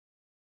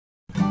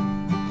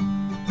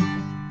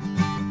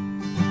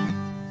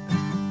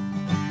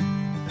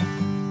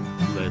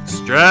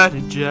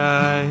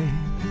strategize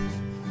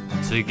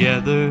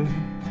together.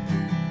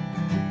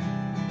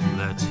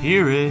 Let's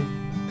hear it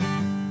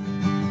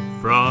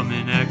from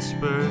an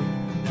expert.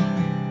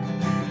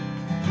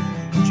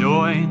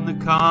 Join the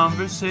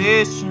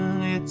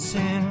conversation, it's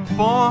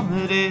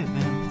informative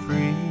and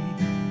free.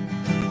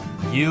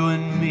 You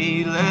and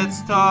me,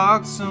 let's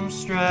talk some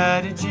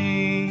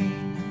strategy.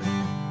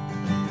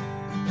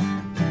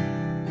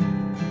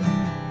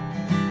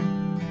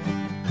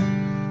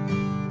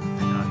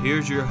 Now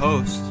here's your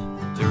host,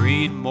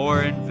 Dorien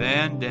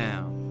Morin-van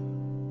Dam.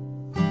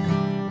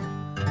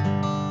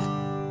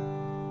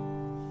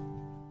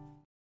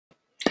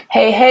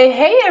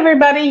 Hey,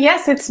 everybody.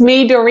 Yes, it's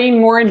me, Dorien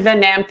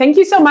Morin-van Dam. Thank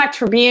you so much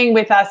for being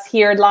with us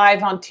here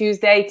live on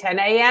Tuesday, 10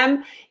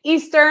 a.m.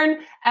 Eastern.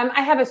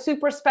 I have a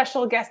super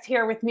special guest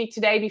here with me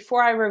today.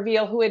 Before I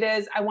reveal who it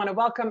is, I want to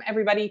welcome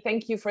everybody.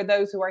 Thank you for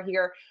those who are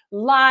here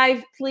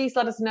live. Please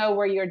let us know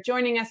where you're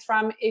joining us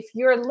from. If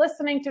you're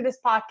listening to this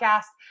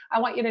podcast, I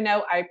want you to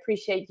know I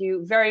appreciate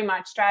you very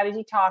much.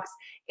 Strategy Talks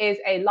is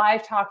a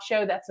live talk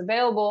show that's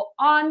available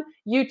on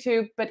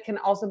YouTube, but can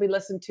also be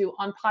listened to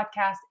on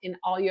podcast in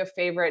all your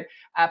favorite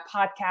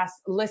podcast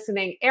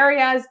listening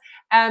areas.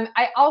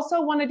 I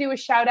also want to do a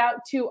shout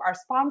out to our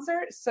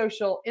sponsor,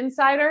 Social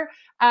Insider.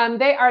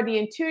 They are the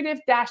intuitive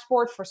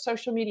dashboard for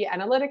social media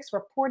analytics,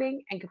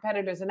 reporting, and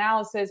competitors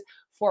analysis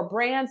for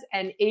brands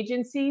and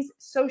agencies.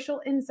 Social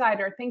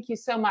Insider, thank you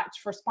so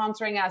much for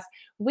sponsoring us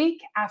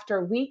week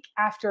after week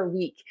after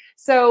week.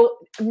 So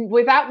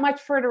without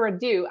much further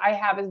ado, I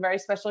have a very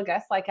special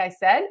guest. Like I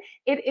said,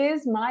 it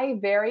is my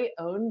very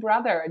own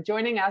brother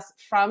joining us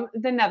from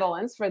the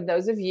Netherlands. For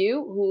those of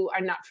you who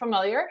are not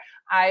familiar,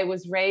 I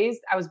was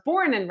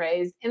born and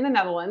raised in the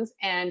Netherlands,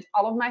 and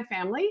all of my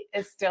family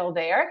is still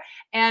there.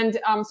 And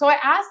so I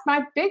asked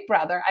my big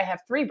brother, I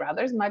have three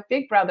brothers. My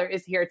big brother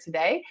is here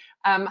today,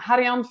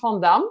 Harjan van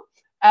Dam.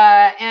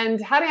 And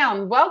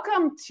Harjan,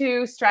 welcome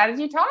to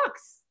Strategy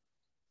Talks.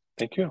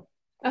 Thank you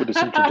for this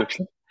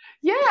introduction.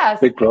 Yes.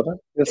 Big brother.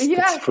 Yes,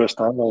 that's the first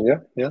time.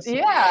 Yes.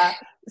 Yeah.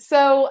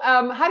 So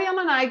Harjan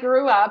and I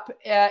grew up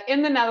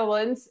in the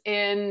Netherlands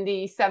in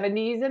the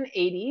 70s and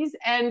 80s.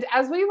 And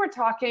as we were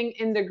talking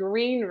in the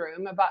green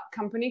room about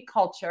company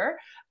culture,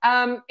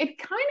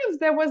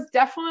 there was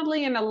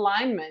definitely an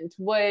alignment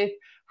with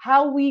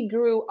how we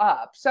grew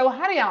up. So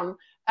Harjan,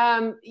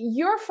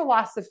 your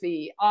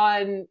philosophy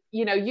on,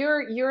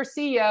 you're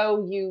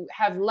CEO, you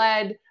have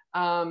led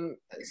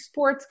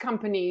sports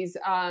companies,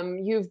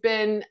 you've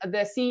been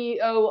the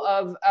CEO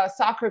of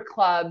soccer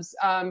clubs,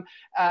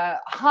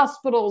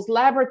 hospitals,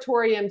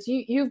 laboratoriums,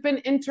 you've been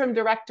interim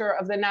director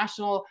of the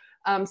National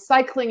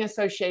Cycling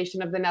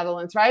Association of the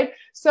Netherlands, right?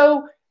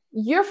 So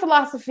your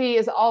philosophy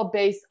is all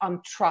based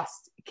on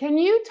trust. Can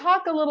you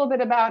talk a little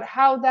bit about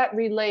how that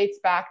relates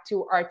back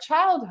to our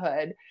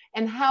childhood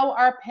and how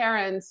our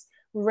parents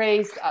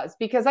raised us?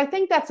 Because I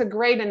think that's a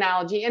great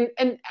analogy.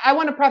 And I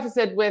want to preface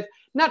it with,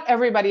 not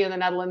everybody in the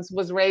Netherlands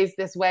was raised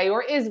this way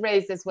or is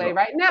raised this way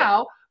right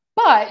now,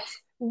 but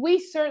we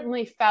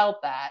certainly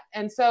felt that.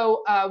 And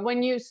so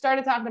when you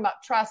started talking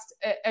about trust,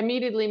 it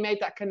immediately made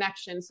that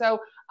connection. So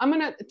I'm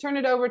going to turn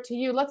it over to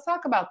you. Let's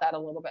talk about that a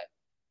little bit.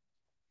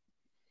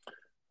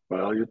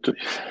 Well,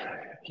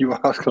 you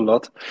ask a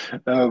lot.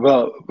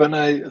 Well, when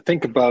I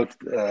think about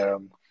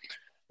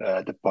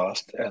the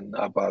past and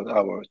about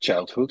our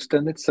childhood,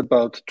 then it's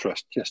about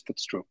trust. Yes,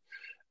 that's true.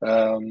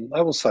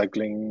 I was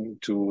cycling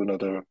to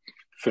another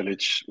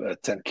village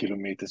 10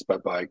 kilometers by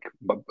bike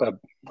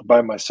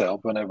by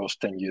myself when I was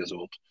 10 years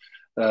old.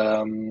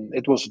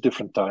 It was a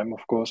different time,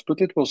 of course,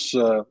 but it was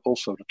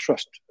also the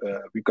trust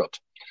we got.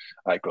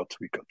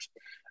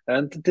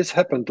 And this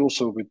happened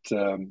also with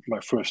my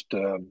first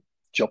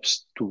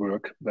jobs to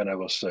work when I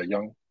was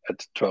young,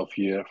 at 12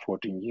 years,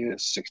 14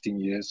 years, 16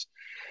 years.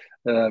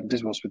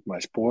 This was with my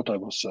sport. I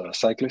was a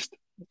cyclist.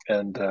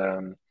 And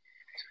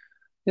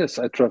yes,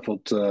 I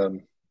traveled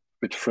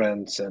with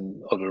friends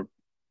and other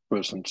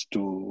persons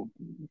to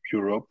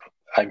Europe.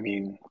 I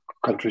mean,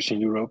 countries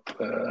in Europe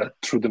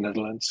through the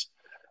Netherlands.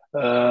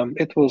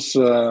 It was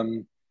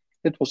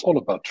all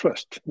about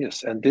trust.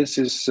 Yes, and this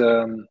is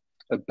a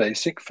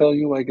basic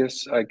value, I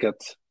guess, I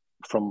get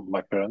from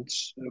my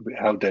parents,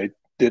 how they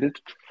did it,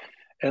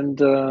 and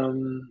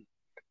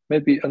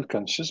maybe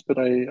unconscious, but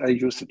I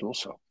used it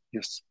also.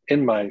 Yes,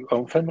 in my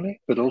own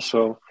family, but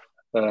also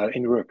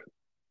in work.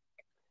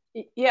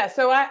 Yeah,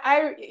 so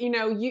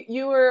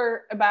you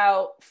were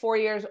about 4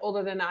 years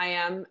older than I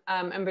am,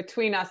 and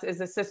between us is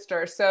a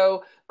sister.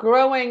 So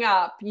growing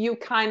up, you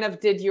kind of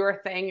did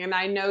your thing, and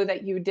I know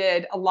that you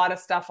did a lot of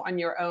stuff on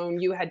your own.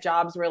 You had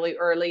jobs really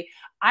early.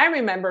 I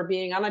remember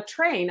being on a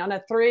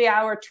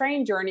 3-hour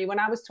train journey when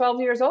I was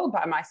 12 years old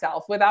by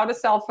myself without a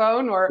cell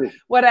phone or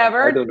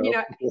whatever,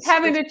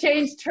 having to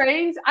change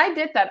trains. I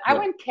did that. I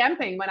went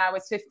camping when I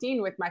was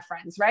 15 with my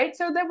friends, right?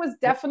 So there was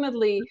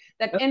definitely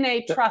that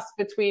innate trust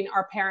between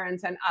our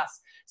parents and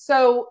us.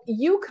 So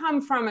you come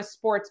from a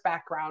sports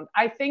background.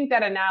 I think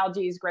that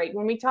analogy is great.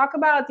 When we talk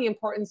about the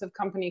importance of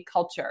company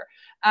culture,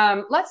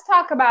 let's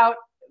talk about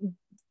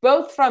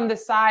both from the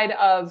side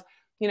of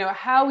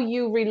how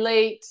you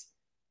relate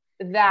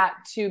that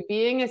to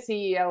being a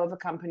CEO of a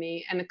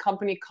company and a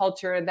company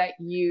culture that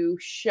you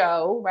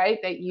show, right?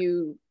 That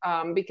you,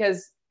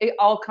 because it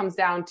all comes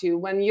down to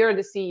when you're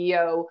the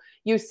CEO,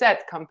 you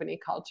set company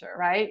culture,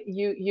 right?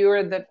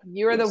 You're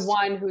the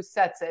one who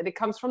sets it. It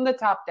comes from the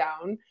top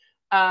down.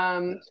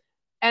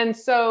 And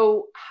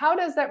so how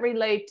does that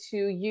relate to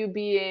you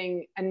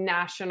being a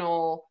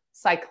national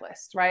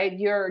cyclist, right?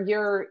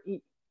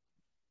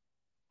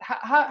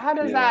 How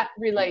does that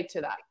relate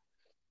to that?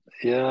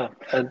 Yeah,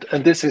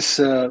 and this is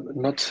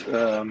not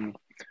in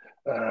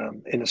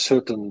a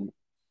certain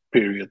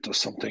period or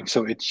something.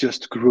 So it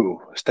just grew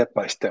step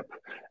by step,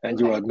 and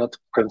you are not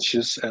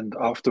conscious. And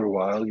after a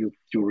while, you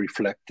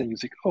reflect and you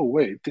think, oh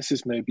wait, this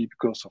is maybe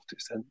because of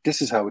this, and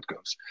this is how it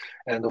goes.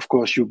 And of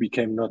course, you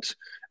became not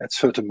at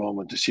certain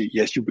moment the CEO.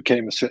 Yes, you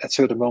became at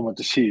certain moment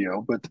the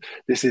CEO, but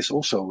this is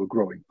also a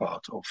growing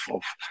part of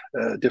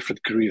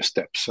different career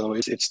steps. So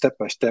it's step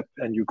by step,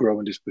 and you grow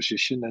in this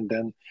position, and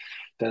then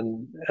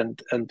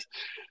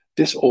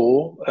this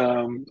all,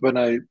 when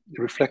I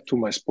reflect to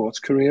my sports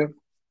career,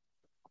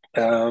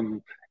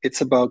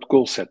 it's about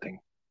goal setting,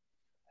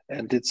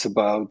 and it's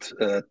about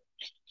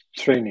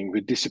training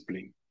with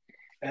discipline,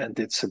 and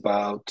it's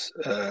about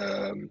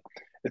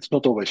it's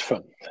not always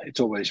fun. It's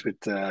always with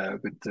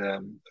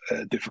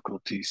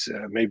difficulties.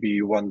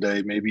 Maybe one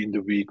day, maybe in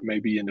the week,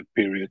 maybe in a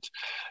period,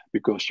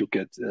 because you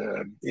get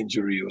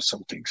injury or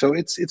something. So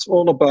it's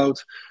all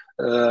about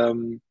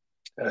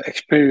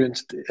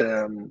experienced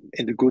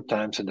in the good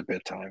times and the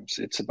bad times.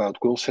 It's about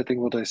goal setting,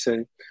 what I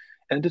say,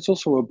 and it's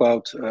also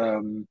about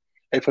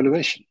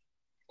evaluation.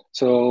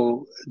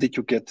 So did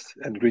you get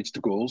and reach the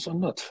goals or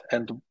not?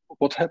 And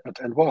what happened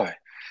and why?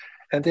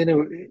 And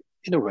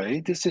in a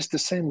way, this is the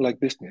same like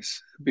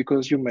business,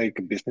 because you make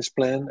a business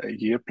plan, a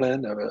year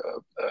plan, a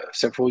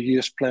several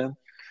years plan,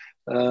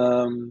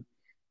 and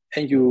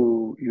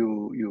you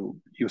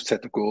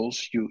set the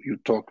goals. You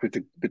talk with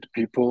the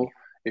people.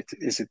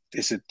 Is it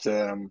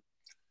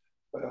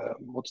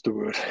what's the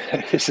word?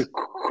 Is it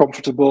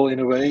comfortable in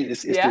a way?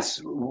 Is this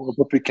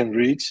what we can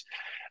reach?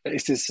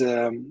 Is this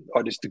are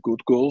these the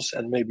good goals,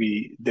 and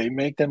maybe they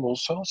make them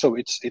also? So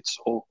it's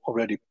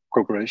already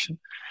cooperation.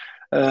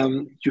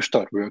 You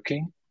start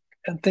working,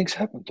 and things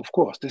happened. Of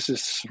course, this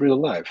is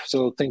real life.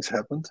 So things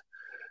happened.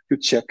 You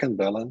check and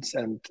balance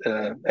and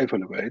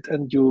evaluate,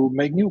 and you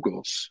make new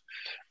goals.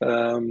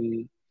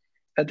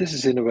 And this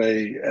is in a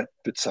way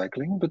with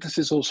cycling, but this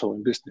is also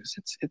in business.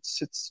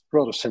 It's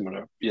rather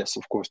similar. Yes,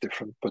 of course,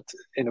 different, but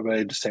in a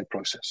way the same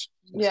process.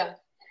 Yes. Yeah.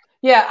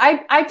 Yeah,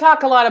 I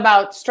talk a lot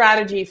about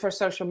strategy for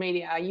social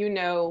media.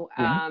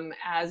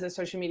 As a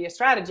social media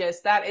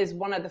strategist, that is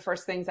one of the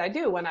first things I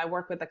do when I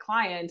work with a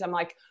client. I'm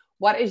like,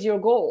 what is your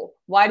goal?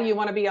 Why do you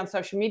want to be on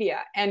social media?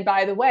 And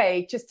by the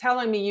way, just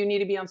telling me you need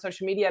to be on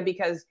social media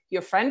because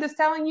your friend is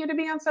telling you to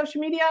be on social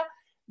media,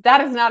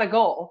 that is not a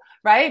goal,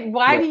 right?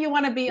 Why do you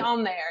want to be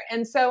on there?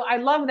 And so I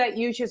love that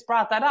you just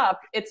brought that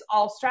up. It's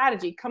all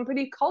strategy.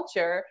 Company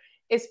culture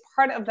is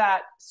part of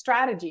that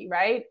strategy,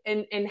 right?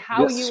 And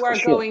how you are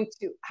going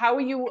to, how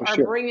you are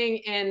bringing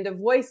in the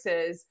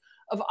voices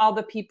of all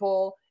the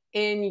people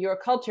in your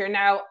culture.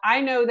 Now,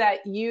 I know that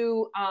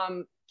you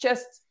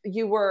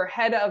you were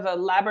head of a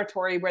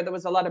laboratory where there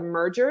was a lot of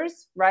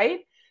mergers,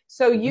 right?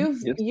 So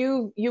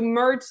you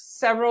merged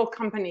several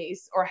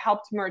companies, or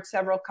helped merge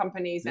several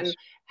companies, and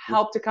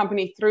helped a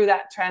company through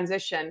that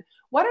transition.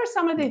 What are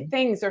some of the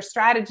things or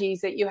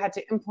strategies that you had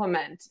to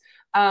implement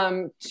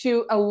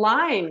to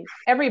align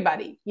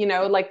everybody?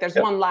 Like there's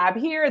one lab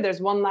here,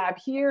 there's one lab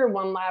here,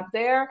 one lab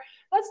there.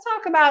 Let's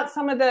talk about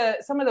some of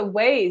the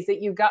ways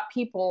that you got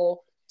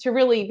people to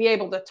really be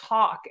able to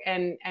talk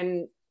and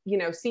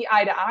see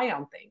eye to eye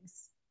on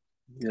things.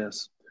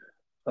 Yes.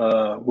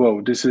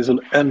 Whoa, this is a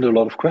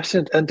lot of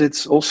questions, and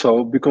it's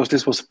also because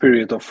this was a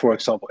period of, for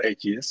example,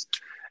 8 years,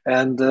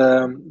 and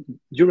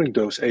during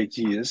those 8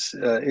 years,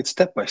 it's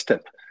step by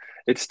step.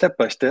 It's step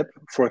by step.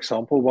 For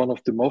example, one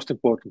of the most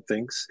important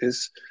things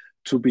is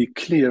to be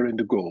clear in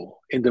the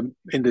goal. In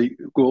the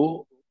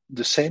goal,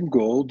 the same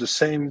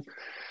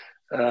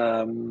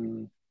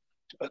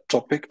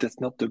topic. That's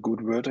not the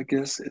good word, I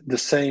guess. The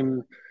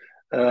same.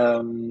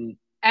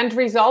 End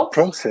results?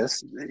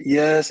 Process,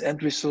 yes,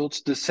 end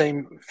results, the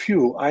same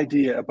view,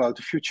 idea about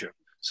the future.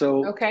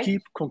 So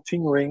keep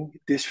continuing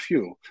this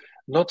view.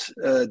 Not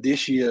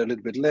this year a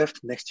little bit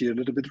left, next year a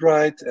little bit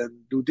right,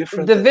 and do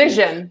different. The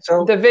vision.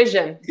 The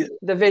vision.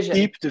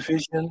 Keep the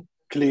vision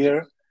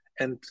clear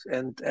and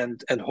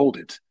hold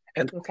it.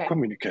 And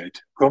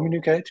communicate.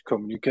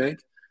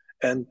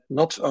 And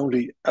not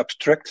only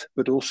abstract,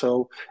 but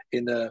also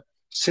in a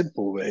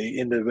simple way,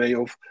 in the way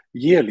of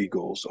yearly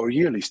goals or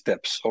yearly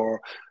steps,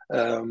 or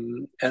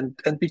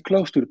and be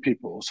close to the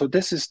people. So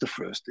this is the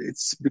first.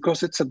 It's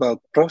because it's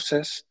about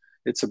process,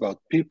 it's about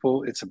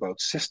people, it's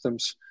about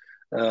systems,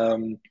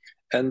 and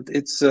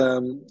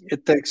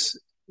it takes,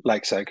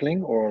 like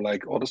cycling or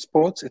like other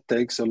sports, it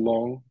takes a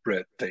long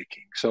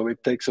breathtaking. So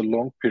it takes a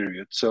long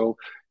period. So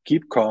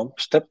keep calm,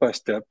 step by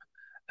step,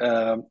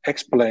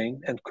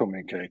 explain, and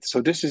communicate.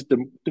 So this is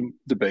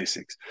the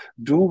basics.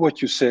 Do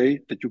what you say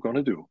that you're going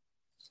to do.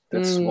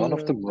 That's one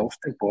of the most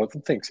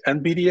important things.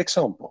 And be the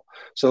example.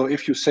 So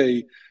if you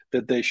say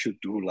that they should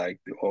do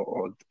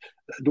or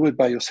do it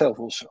by yourself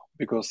also,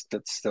 because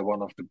that's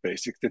one of the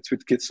basics. That's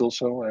with kids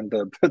also, and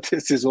but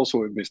this is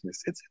also a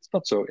business. It's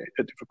not so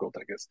difficult,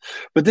 I guess.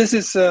 But this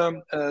is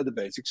the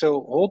basics.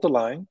 So hold the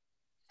line,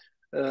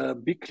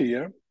 be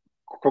clear,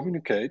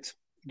 communicate,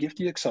 give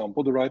the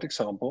example, the right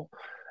example,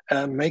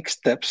 and make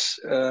steps,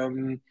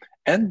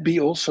 and be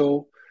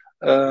also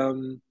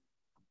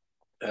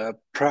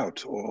proud.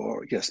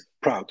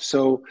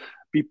 So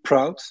be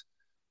proud.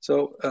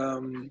 So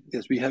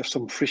yes, we have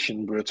some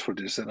Frisian words for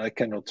this, and I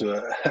cannot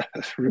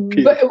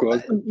repeat. But, of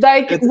course.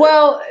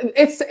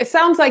 It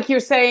sounds like you're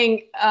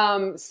saying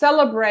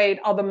celebrate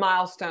all the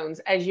milestones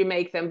as you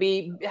make them.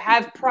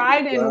 Have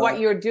pride in what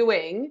you're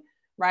doing,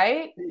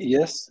 right?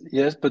 Yes,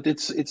 but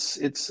it's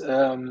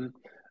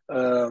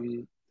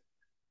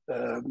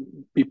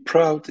be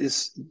proud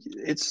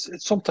it's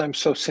sometimes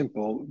so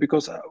simple,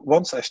 because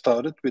once I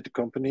started with the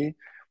company,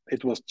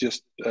 it was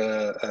just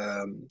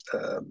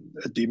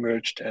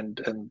demerged, and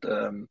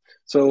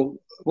so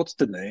what's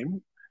the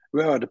name?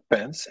 Where are the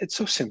pens? It's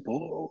so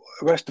simple.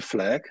 Where's the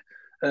flag?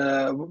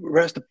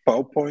 Where's the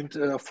PowerPoint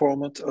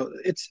format?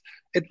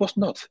 It was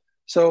not.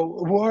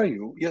 So who are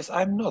you? Yes,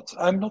 I'm not.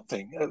 I'm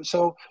nothing.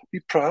 So be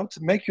proud.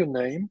 Make your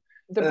name.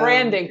 The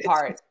branding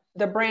part.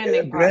 The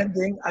branding,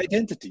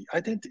 identity.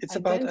 It's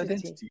about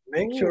identity.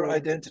 Make your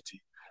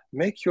identity.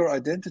 Make your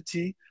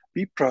identity.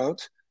 Be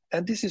proud.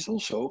 And this is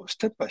also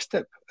step by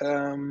step,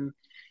 and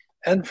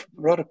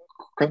rather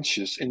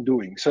conscious in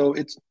doing. So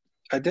it's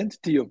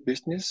identity of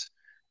business.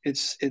 It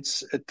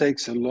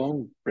takes a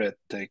long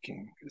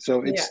breathtaking.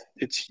 So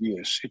it's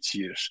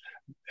years,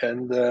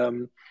 and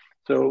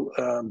so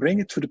bring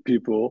it to the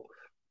people.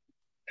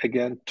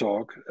 Again,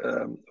 talk.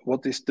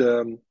 What is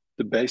the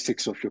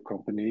basics of your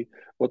company?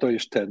 What are you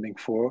standing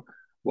for?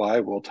 Why,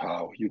 what,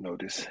 how? You know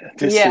this.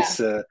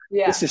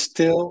 This is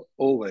still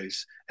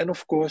always. And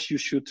of course, you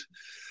should,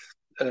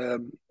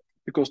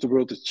 because the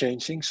world is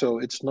changing, so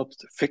it's not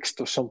fixed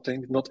or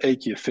something. Not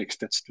 8-year fixed.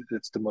 That's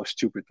the most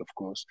stupid, of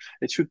course.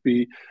 It should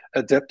be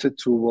adapted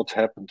to what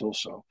happened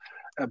also.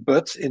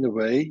 But in a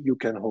way, you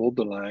can hold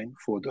the line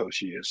for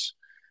those years.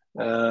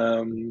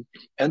 And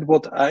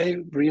what I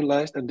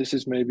realized, and this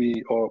is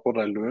maybe, or what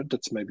I learned,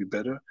 that's maybe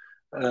better.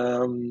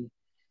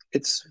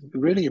 It's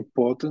really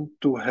important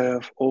to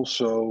have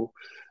also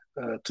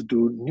to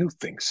do new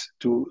things,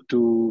 to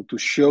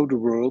show the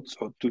world,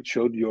 or to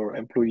show your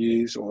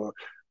employees, or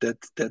that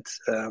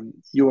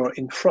you are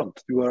in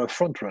front, you are a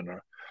front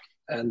runner,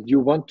 and you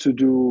want to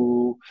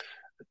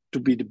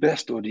be the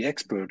best, or the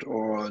expert,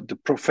 or the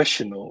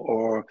professional,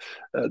 or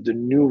the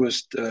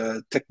newest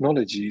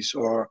technologies,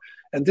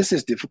 and this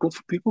is difficult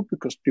for people,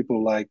 because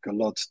people like a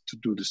lot to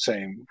do the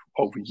same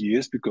over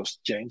years, because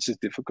change is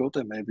difficult,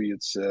 and maybe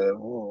it's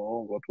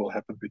what will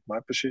happen with my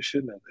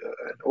position, and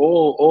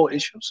all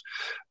issues.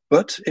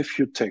 But if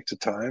you take the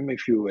time,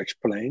 if you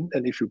explain,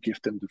 and if you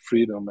give them the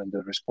freedom and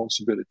the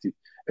responsibility,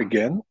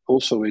 again,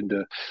 also in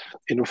the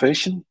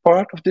innovation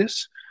part of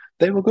this,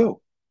 they will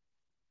go.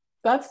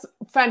 That's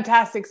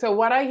fantastic. So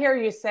what I hear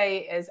you say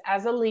is,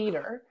 as a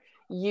leader,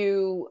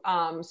 you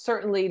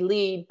certainly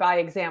lead by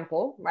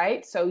example,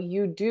 right? So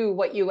you do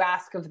what you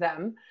ask of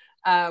them,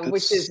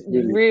 which is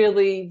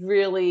really,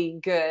 really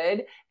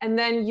good. And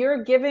then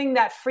you're giving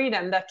that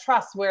freedom, that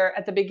trust, where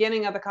at the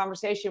beginning of the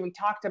conversation, we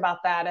talked about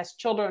that. As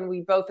children, we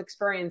both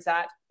experience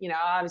that,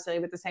 obviously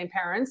with the same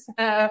parents,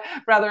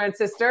 brother and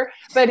sister,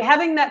 but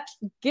having that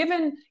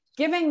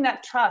giving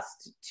that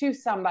trust to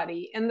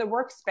somebody in the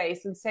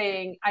workspace and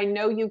saying, I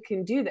know you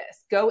can do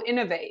this, go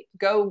innovate,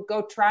 go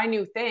try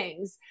new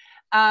things.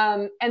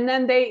 And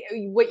then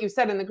what you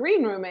said in the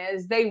green room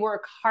is they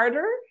work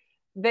harder.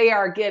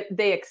 They're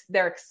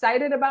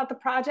excited about the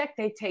project.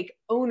 They take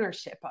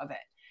ownership of it.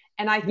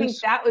 And I think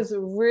that was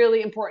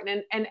really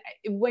important. And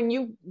when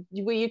you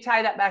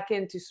tie that back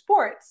into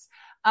sports,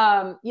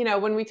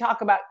 when we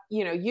talk about,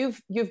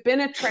 you've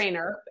been a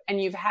trainer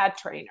and you've had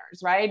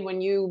trainers, right?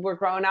 When you were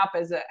growing up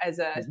as a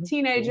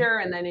teenager,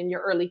 and then in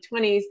your early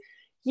 20s,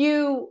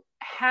 you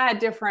had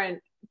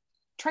different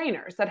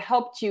trainers that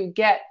helped you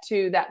get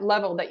to that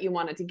level that you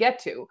wanted to get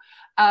to.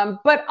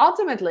 But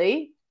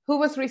ultimately, who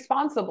was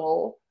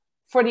responsible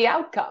for the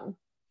outcome?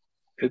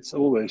 It's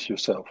always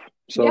yourself.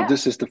 So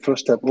this is the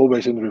first step,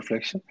 always in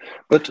reflection.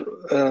 But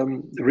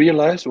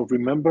realize, or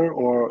remember,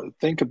 or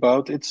think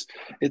about it's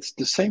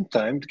the same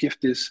time to give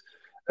this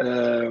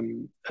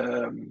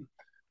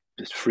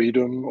this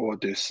freedom, or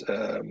this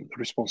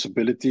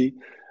responsibility,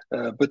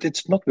 but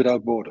it's not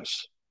without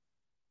borders.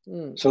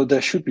 So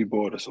there should be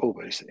borders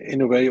always,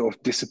 in a way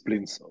of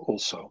disciplines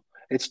also.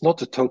 It's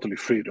not a totally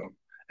freedom.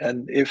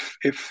 And if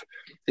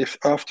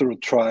after a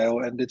trial,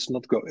 and it's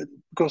not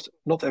because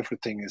not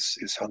everything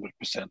is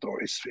 100%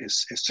 or is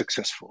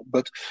successful,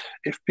 but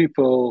if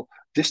people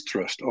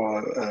distrust,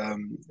 or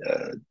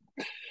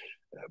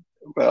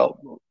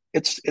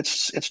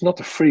it's not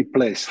a free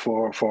place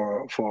for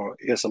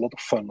yes, a lot of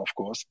fun, of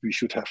course. We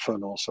should have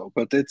fun also,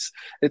 but it's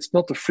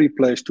not a free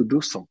place to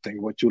do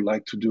something what you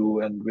like to do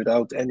and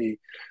without any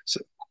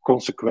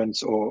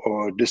consequence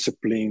or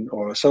discipline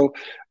or so.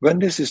 When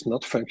this is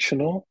not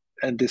functional,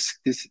 and this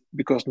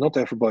because not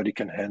everybody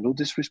can handle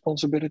this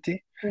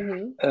responsibility,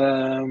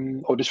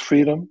 or this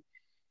freedom,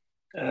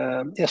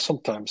 yes,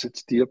 sometimes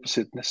it's the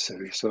opposite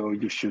necessary. So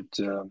you should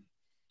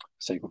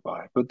say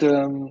goodbye. But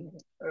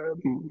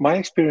my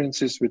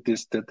experience is with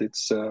this that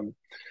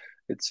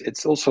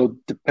it's also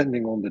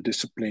depending on the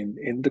discipline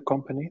in the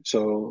company.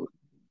 So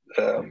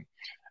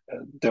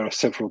there are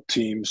several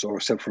teams or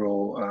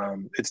several.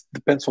 It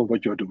depends on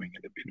what you're doing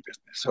in the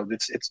business. So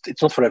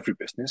it's not for every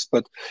business,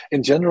 but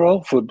in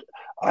general,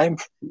 I'm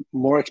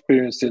more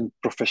experienced in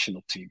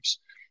professional teams,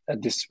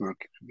 and this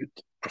work with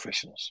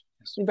professionals.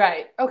 Yes.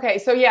 Right. Okay.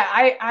 So yeah,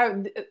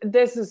 I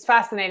this is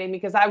fascinating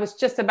because I was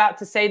just about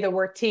to say the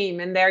word team,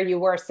 and there you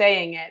were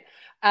saying it.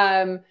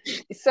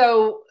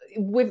 So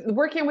with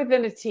working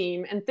within a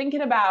team and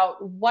thinking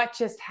about what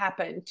just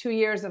happened, 2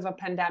 years of a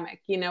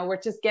pandemic,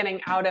 we're just getting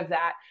out of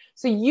that.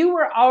 So you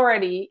were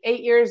already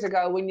 8 years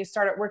ago when you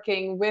started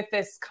working with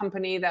this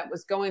company that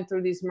was going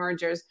through these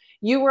mergers,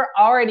 you were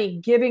already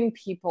giving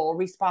people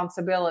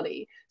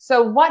responsibility.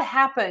 So what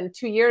happened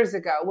 2 years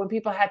ago when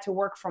people had to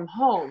work from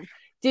home?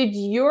 Did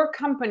your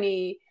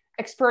company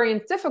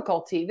experience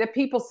difficulty? Did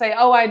people say,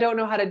 oh, I don't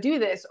know how to do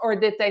this? Or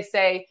did they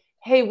say,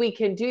 hey, we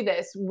can do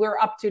this. We're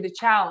up to the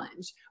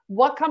challenge.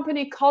 What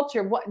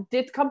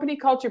did company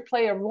culture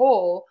play a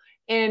role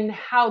in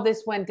how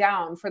this went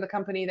down for the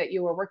company that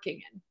you were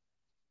working in?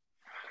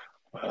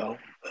 Well,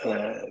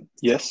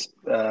 yes,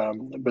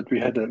 but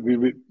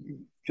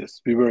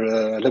we were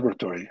a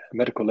laboratory, a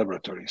medical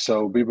laboratory.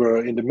 So we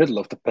were in the middle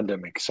of the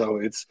pandemic.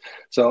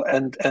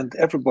 And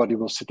everybody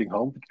was sitting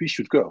home, but we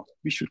should go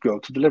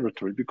to the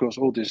laboratory because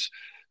all this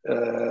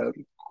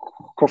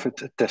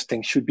COVID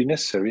testing should be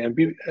necessary, and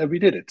we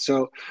did it.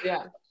 So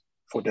yeah,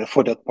 for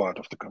that part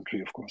of the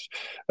country, of course.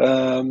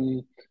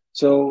 And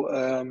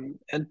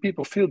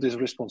people feel this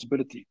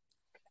responsibility,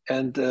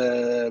 and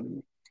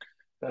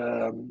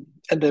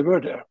they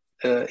were there.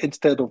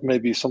 Instead of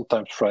maybe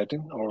sometimes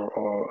frightened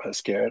or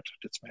scared,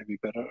 that's maybe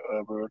a better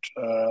word.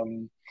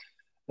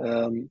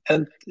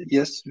 And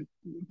yes,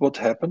 what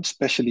happened,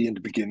 especially in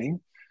the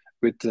beginning,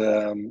 with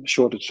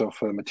shortage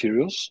of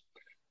materials,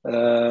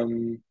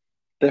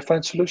 they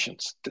find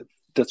solutions.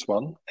 That's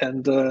one.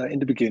 And in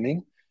the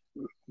beginning,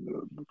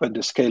 when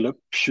the scale up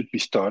should be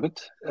started,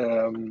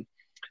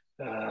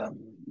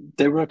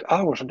 they worked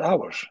hours and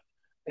hours.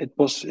 It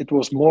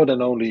was more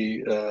than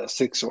only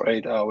 6 or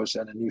 8 hours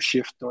and a new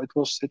shift. No, it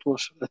was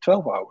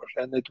 12 hours,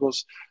 and it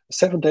was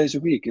 7 days a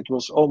week. It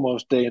was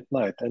almost day and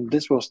night, and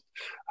this was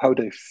how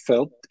they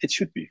felt it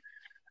should be.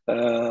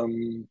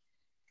 And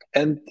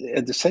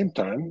at the same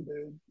time,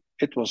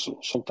 it was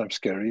sometimes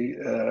scary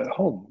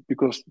home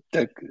because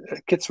the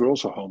kids were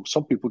also home.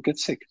 Some people get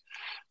sick,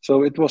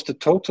 so it was the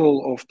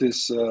total of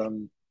this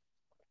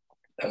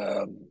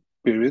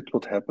period.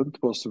 What happened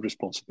was the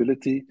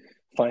responsibility,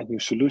 find new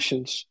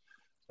solutions.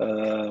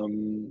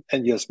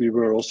 And yes, we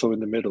were also in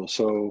the middle,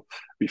 so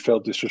we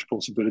felt this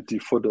responsibility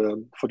for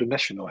the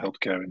national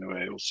healthcare in a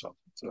way also.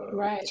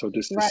 Right. So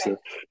this right. is,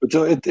 but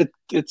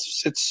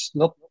it's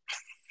not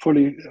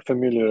fully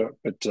familiar.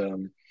 But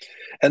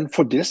and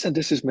for this, and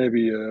this is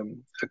maybe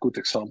a good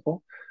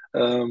example.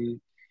 I'm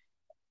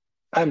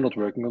not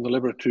working on the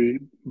laboratory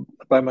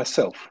by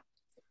myself,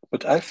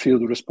 but I feel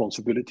the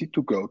responsibility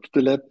to go to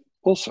the lab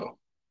also.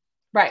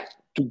 Right.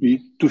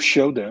 To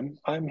show them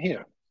I'm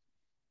here.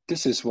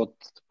 This is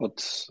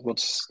what's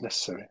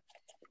necessary.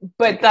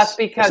 But that's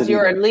because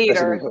you're a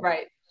leader,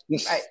 right?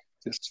 Yes, right.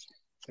 Yes.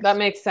 That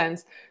makes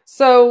sense.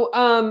 So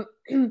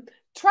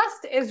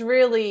trust is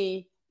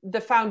really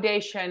the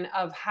foundation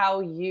of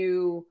how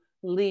you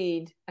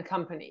lead a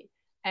company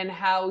and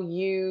how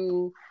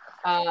you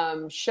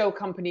show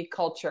company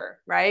culture,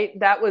 right?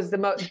 That was the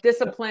most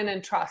discipline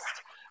and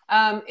trust.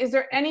 Is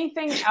there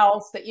anything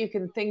else that you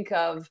can think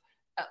of,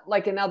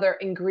 like another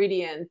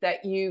ingredient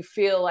that you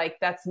feel like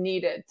that's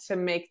needed to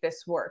make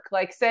this work?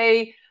 Like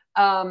say,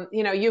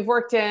 you've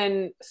worked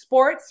in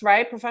sports,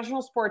 right?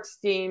 Professional sports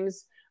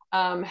teams,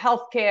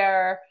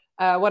 healthcare.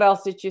 What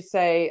else did you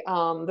say?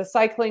 The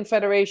cycling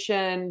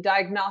federation,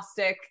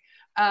 diagnostic.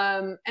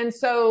 And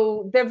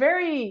so they're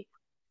very,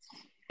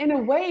 in a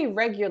way,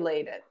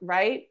 regulated,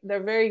 right?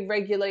 They're very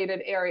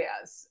regulated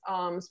areas,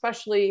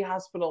 especially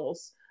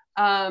hospitals.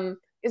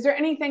 Is there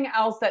anything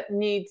else that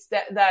needs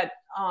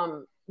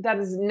that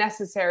is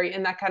necessary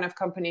in that kind of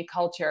company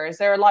culture? Is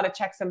there a lot of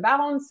checks and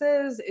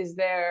balances? Is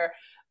there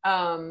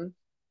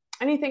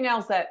anything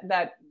else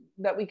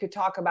that we could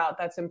talk about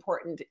that's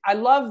important? I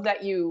love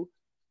that you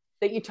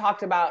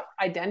talked about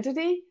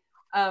identity,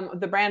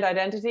 the brand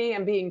identity,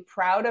 and being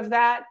proud of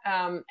that.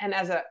 And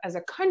as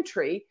a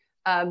country,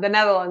 the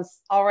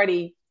Netherlands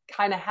already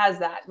kind of has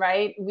that,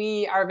 right?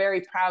 We are a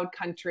very proud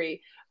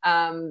country.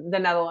 The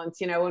Netherlands,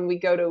 when we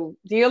go to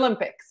the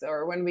Olympics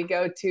or when we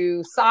go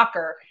to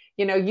soccer,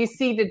 you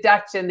see the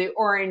Dutch and the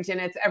orange and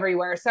it's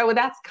everywhere. So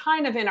that's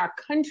kind of in our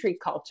country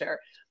culture.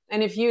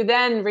 And if you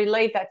then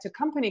relate that to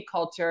company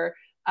culture,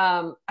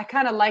 I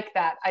kind of like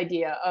that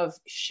idea of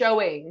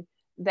showing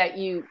that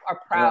you are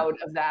proud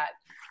of that.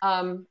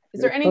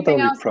 Is there anything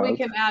else that we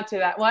can add to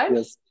that? What?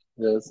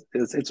 Yes.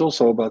 It's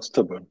also about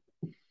stubborn.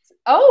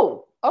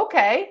 Oh,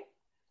 okay.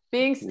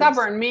 Being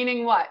stubborn,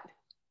 meaning what?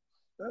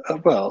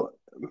 Well,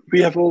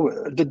 we have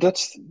the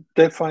Dutch.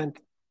 They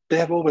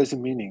have always a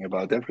meaning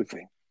about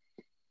everything.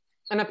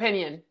 An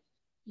opinion.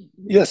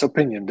 Yes,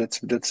 opinion.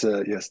 That's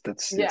yes.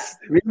 Yes.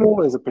 We have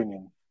always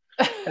opinion,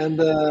 and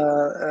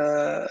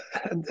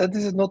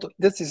this is not.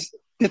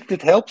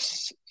 It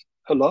helps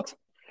a lot,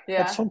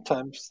 but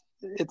sometimes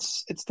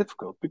it's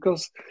difficult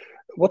because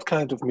what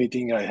kind of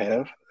meeting I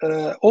have,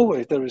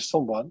 always there is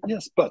someone.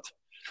 Yes, but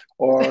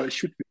or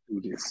should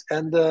we do this?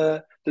 And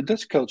the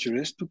Dutch culture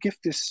is to give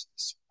this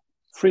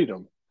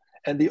freedom,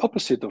 and the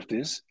opposite of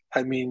this,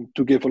 I mean,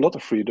 to give a lot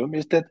of freedom,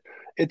 is that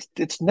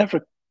it's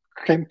never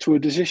came to a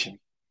decision.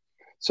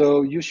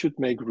 So you should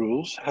make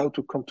rules how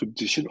to come to a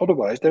decision.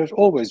 Otherwise, there's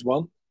always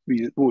one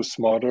who is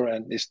smarter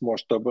and is more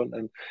stubborn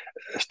and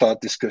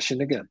start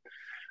discussion again.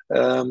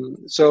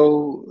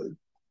 So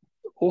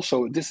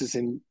also this is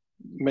in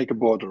make a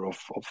border of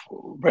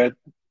where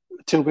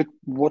till with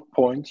what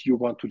point you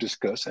want to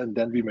discuss, and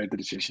then we make the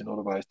decision.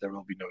 Otherwise, there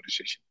will be no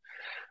decision.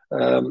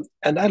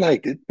 And I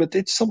like it, but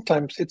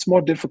sometimes it's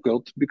more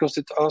difficult because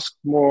it asks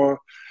more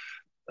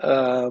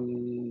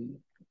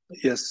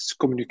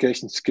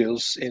communication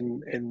skills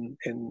in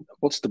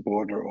what's the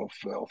border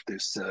of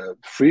this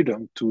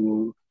freedom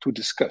to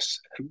discuss.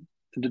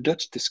 And the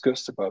Dutch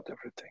discuss about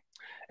everything,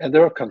 and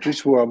there are countries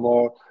who are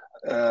more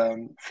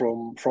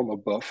from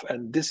above,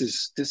 and this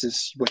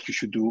is what you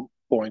should do.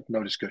 Point,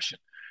 no discussion.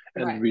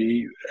 And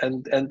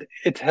and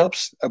it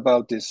helps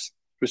about this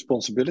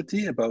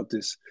responsibility, about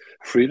this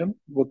freedom,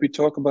 what we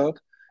talk about,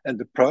 and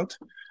the proud.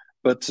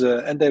 But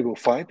and they will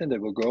fight, and they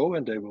will go,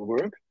 and they will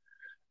work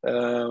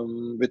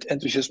with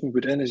enthusiasm,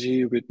 with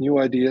energy, with new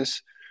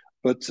ideas.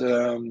 But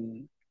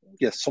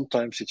yes,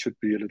 sometimes it should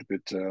be a little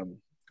bit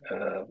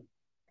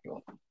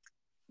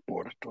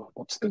bordered.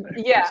 What's the name?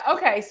 Yeah.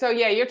 Okay. So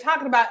you're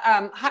talking about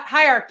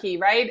hierarchy,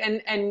 right?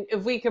 And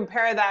if we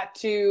compare that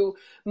to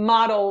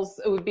models,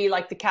 it would be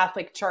like the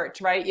Catholic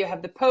Church, right? You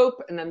have the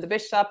Pope and then the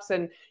bishops,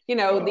 and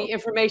the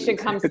information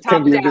comes top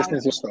down. It can be a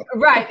business as well.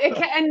 Right.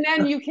 And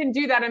then you can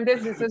do that in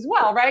business as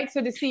well, right?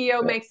 So the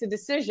CEO makes a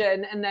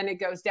decision, and then it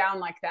goes down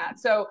like that.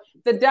 So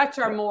the Dutch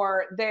are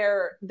more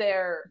they're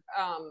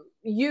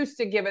used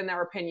to giving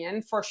their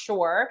opinion, for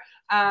sure.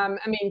 I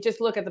mean,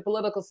 just look at the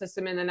political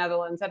system in the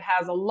Netherlands that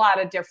has a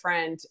lot of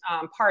different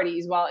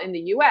parties. While in the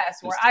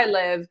US, where I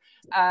live,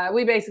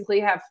 we basically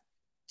have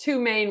two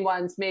main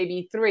ones,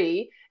 maybe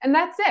three, and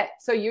that's it.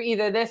 So you're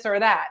either this or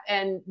that,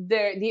 and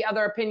the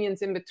other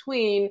opinions in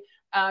between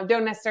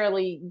don't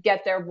necessarily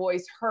get their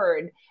voice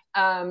heard.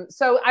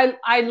 So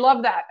I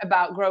love that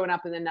about growing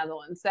up in the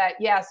Netherlands, that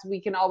yes, we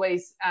can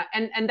always,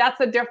 and that's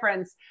the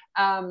difference.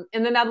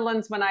 In the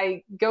Netherlands, when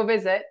I go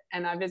visit,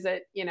 and I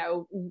visit,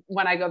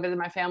 when I go visit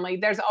my family,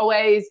 there's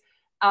always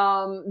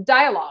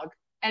dialogue,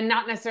 and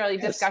not necessarily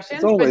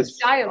discussions, but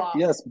dialogue.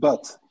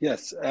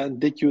 Yes. And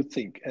did you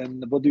think,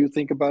 and what do you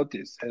think about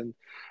this? And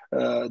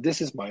this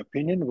is my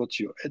opinion.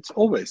 It's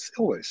always,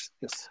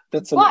 yes.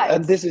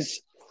 And this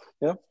is,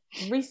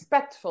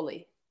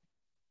 respectfully.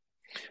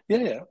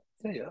 Yeah.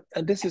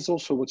 And this is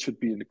also what should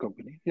be in the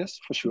company. Yes,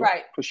 for sure.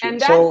 Right. For sure.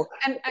 And so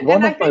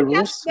one of my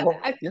rules.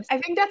 I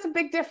think that's a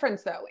big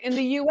difference, though. In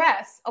the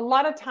US, a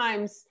lot of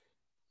times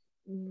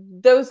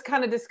those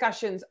kind of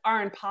discussions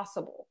aren't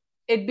possible.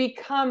 It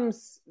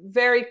becomes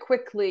very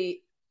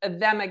quickly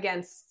them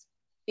against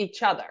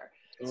each other.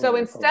 So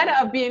instead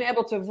of being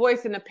able to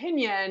voice an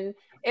opinion,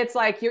 it's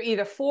like you're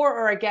either for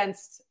or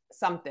against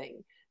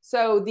something.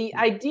 So the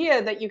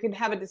idea that you can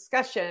have a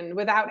discussion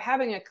without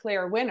having a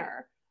clear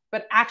winner,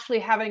 but actually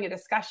having a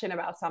discussion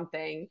about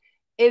something,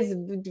 is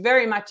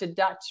very much a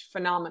Dutch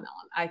phenomenon,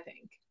 I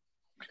think.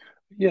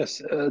 Yes,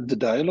 the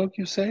dialogue,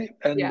 you say.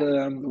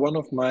 And one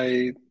of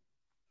my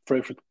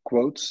favorite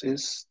quotes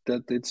is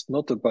that it's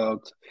not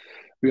about,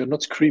 we are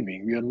not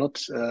screaming, we are not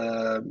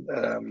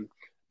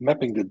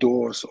mapping the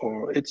doors,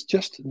 or it's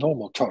just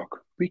normal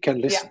talk. We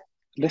can listen,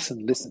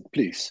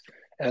 please,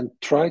 and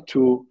try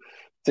to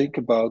think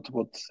about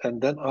what,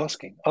 and then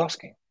asking.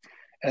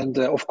 And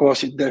of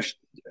course, there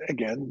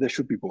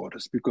should be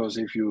borders, because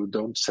if you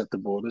don't set the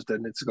borders,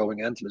 then it's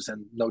going endless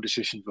and no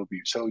decision will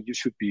be. So you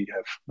should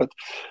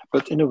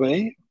but in a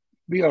way,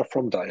 we are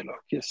from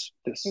dialogue. Yes.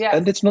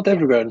 And it's not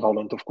everywhere in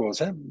Holland, of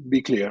course.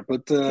 Be clear.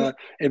 But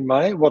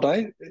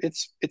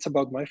it's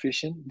about my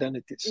vision. Then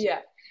it is. Yeah.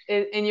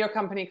 In your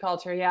company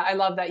culture. Yeah. I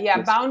love that. Yeah.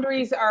 Yes.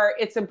 Boundaries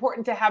it's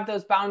important to have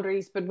those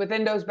boundaries, but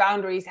within those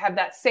boundaries, have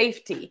that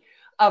safety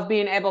of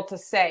being able to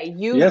say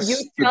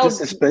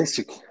this is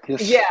basic.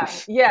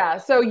 Yes.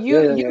 So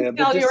you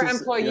tell your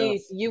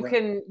employees, you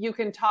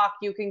can talk,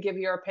 you can give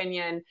your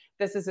opinion.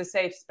 This is a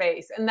safe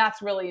space, and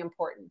that's really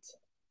important.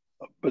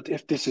 But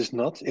if this is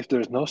not, if there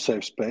is no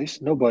safe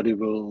space, nobody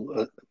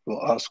will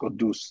ask or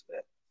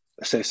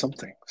say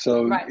something.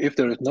 So Right. if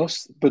there is no,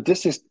 but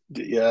this is,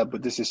 yeah,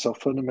 but this is so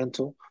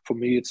fundamental for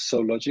me. It's so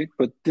logic,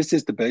 but this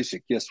is the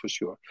basic. Yes, for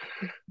sure.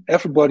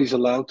 Everybody's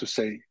allowed to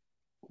say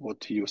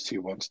what he or she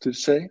wants to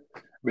say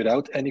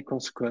without any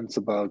consequence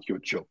about your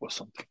job or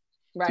something.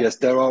 Right. Yes,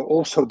 there are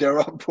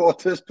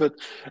borders, but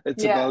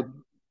it's about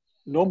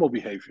normal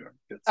behavior.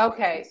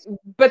 Okay,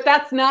 but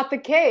that's not the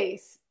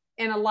case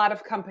in a lot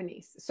of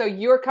companies. So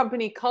your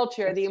company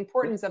culture, the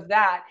importance of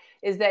that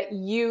is that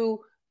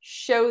you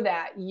show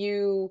that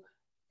you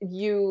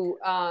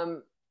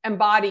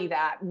embody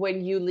that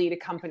when you lead a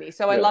company.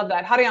 So I love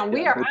that. Harjan,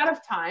 we are out of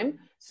time.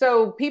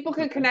 So people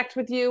can connect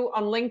with you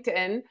on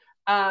LinkedIn.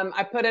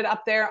 I put it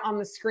up there on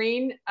the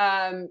screen.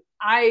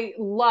 I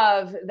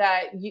love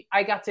that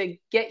I got to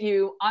get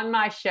you on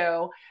my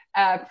show.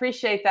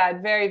 Appreciate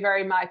that very,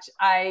 very much.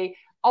 I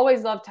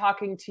always love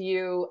talking to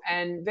you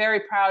and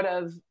very proud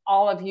of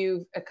all of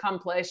you've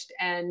accomplished.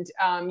 And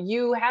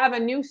you have a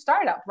new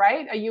startup,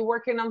 right? Are you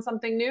working on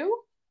something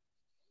new?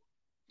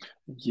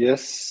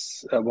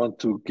 Yes, I want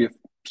to give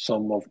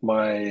some of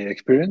my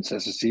experience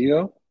as a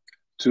CEO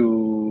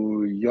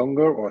to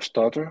younger or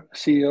starter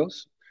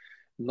CEOs,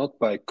 not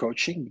by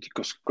coaching,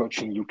 because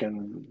coaching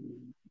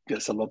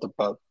there's a lot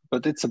about,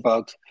 but it's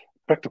about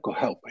practical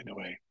help in a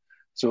way.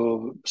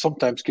 So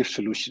sometimes give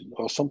solution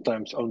or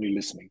sometimes only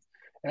listening.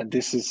 And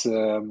this is,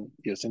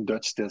 yes, in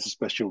Dutch, there's a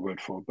special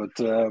word for, but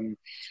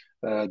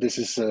this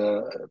is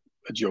a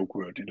joke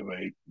word in a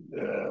way,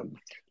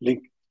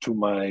 linked to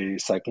my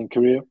cycling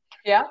career.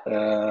 Yeah.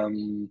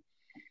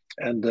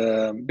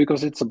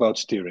 Because it's about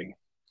steering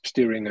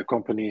a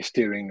company,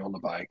 steering on the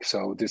bike.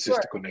 So this is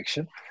the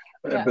connection.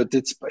 But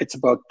it's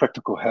about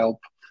practical help.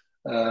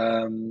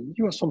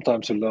 You are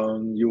sometimes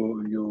alone.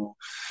 You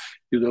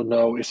don't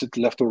know, is it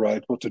left or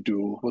right, what to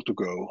do, what to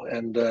go,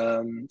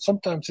 and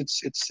sometimes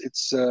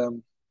it's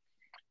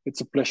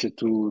a pleasure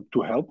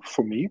to help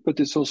for me, but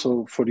it's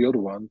also for the other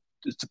one.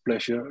 It's a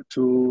pleasure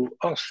to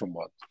ask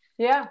someone.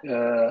 Yeah.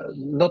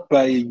 Not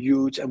by a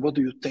huge, and what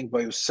do you think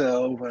by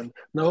yourself? And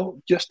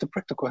no, just the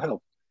practical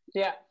help.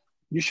 Yeah.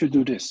 You should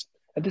do this.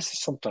 And this is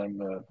sometime,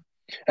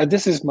 and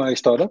this is my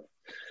startup.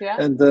 Yeah.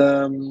 And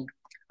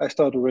I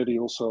start already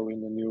also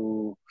in a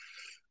new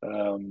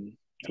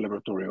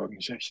collaboratory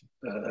organization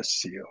as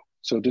CEO.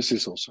 So this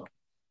is also.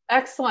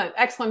 Excellent.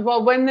 Excellent.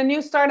 Well, when the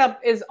new startup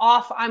is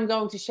off, I'm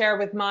going to share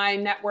with my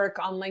network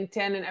on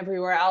LinkedIn and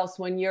everywhere else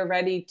when you're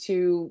ready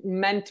to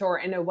mentor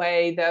in a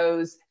way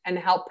those and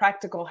help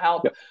practical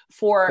help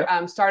for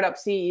startup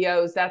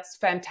CEOs. That's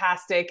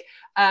fantastic.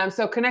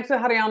 So connect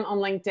with Harjan on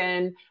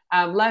LinkedIn.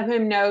 Let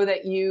him know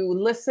that you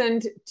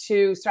listened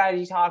to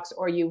Strategy Talks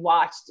or you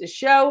watched the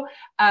show.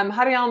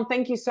 Harjan,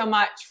 thank you so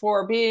much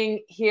for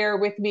being here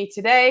with me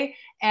today.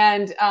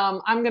 And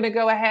I'm going to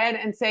go ahead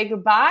and say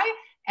goodbye.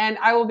 And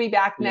I will be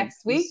back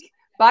next week.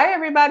 Bye,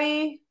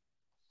 everybody.